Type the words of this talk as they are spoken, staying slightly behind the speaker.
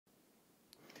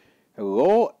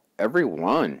Hello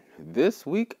everyone. This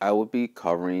week I will be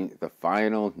covering the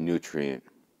final nutrient,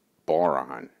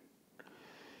 boron.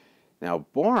 Now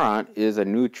boron is a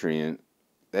nutrient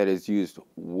that is used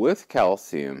with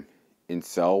calcium in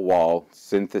cell wall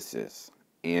synthesis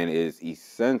and is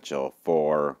essential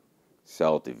for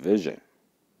cell division.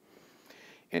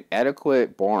 An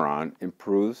adequate boron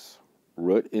improves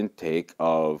root intake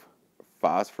of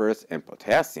phosphorus and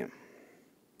potassium.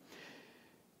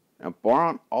 Now,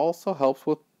 boron also helps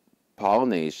with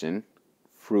pollination,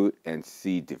 fruit and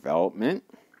seed development.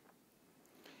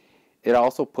 It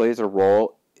also plays a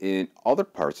role in other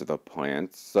parts of the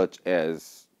plant, such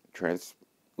as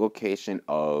translocation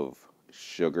of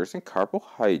sugars and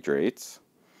carbohydrates,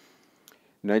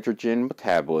 nitrogen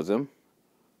metabolism,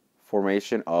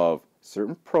 formation of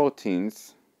certain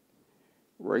proteins,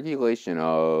 regulation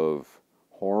of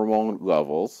hormone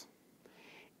levels,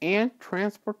 and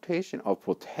transportation of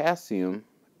potassium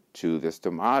to the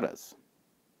stomatas.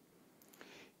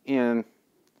 And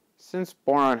since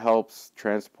boron helps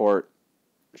transport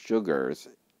sugars,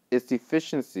 its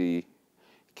deficiency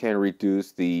can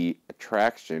reduce the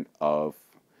attraction of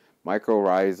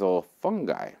mycorrhizal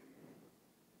fungi.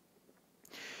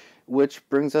 Which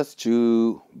brings us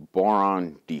to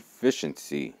boron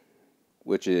deficiency,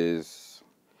 which is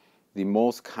the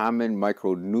most common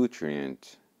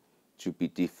micronutrient to be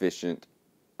deficient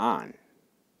on.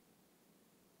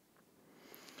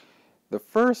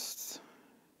 First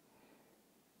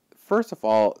of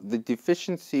all, the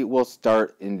deficiency will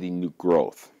start in the new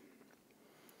growth.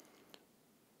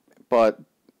 But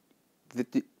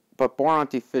boron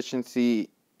deficiency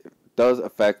does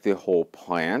affect the whole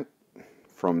plant,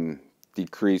 from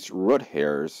decreased root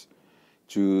hairs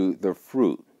to the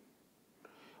fruit,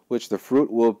 which the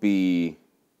fruit will be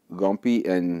lumpy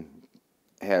and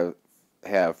have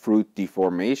fruit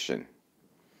deformation.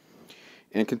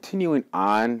 And continuing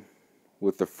on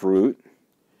with the fruit,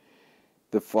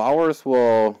 the flowers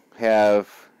will have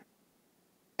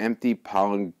empty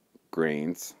pollen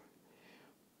grains,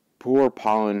 poor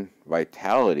pollen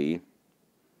vitality,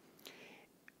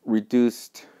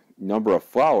 reduced number of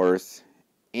flowers,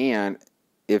 and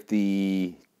if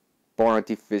the boron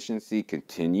deficiency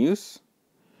continues,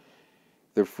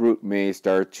 the fruit may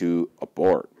start to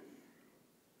abort.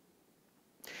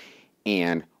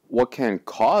 And what can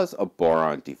cause a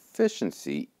boron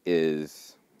deficiency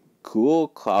is cool,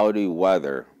 cloudy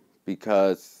weather,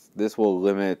 because this will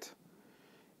limit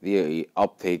the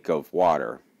uptake of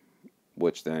water,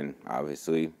 which then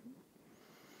obviously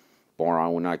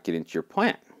boron will not get into your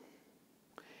plant.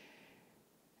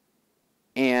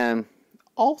 And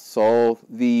also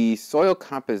the soil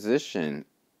composition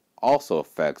also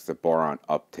affects the boron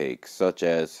uptake, such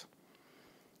as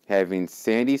having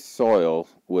sandy soil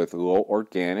with low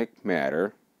organic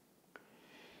matter,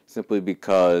 simply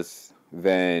because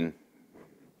then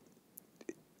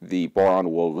the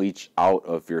boron will leach out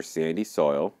of your sandy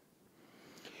soil,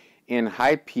 and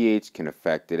high pH can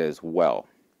affect it as well.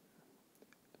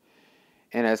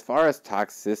 And as far as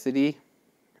toxicity,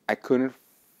 I couldn't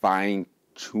find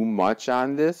too much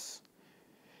on this,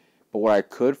 but what I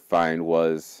could find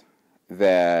was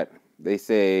that they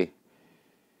say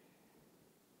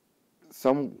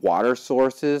some water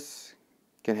sources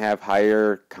can have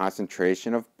higher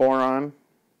concentration of boron,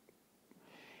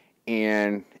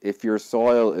 and if your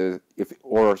soil is,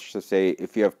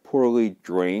 if you have poorly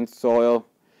drained soil,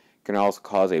 it can also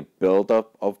cause a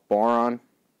buildup of boron.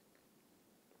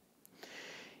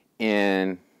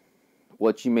 And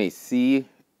what you may see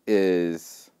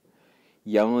is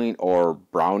yellowing or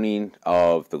browning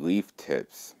of the leaf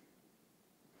tips.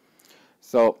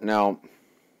 So now,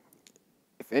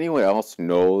 if anyone else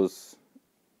knows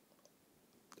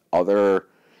other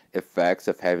effects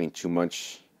of having too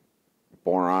much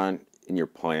boron in your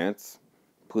plants,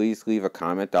 please leave a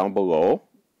comment down below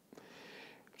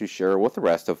to share with the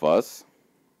rest of us.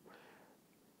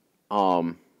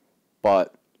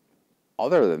 But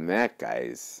other than that,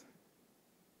 guys,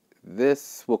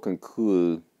 this will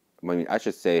conclude, I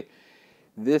should say,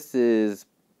 this is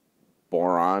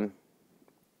boron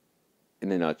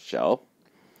in a nutshell.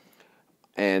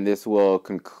 And this will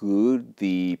conclude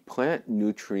the plant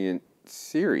nutrient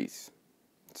series.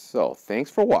 So,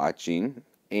 thanks for watching,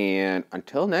 and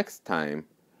until next time,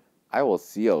 I will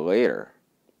see you later.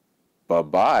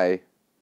 Bye-bye.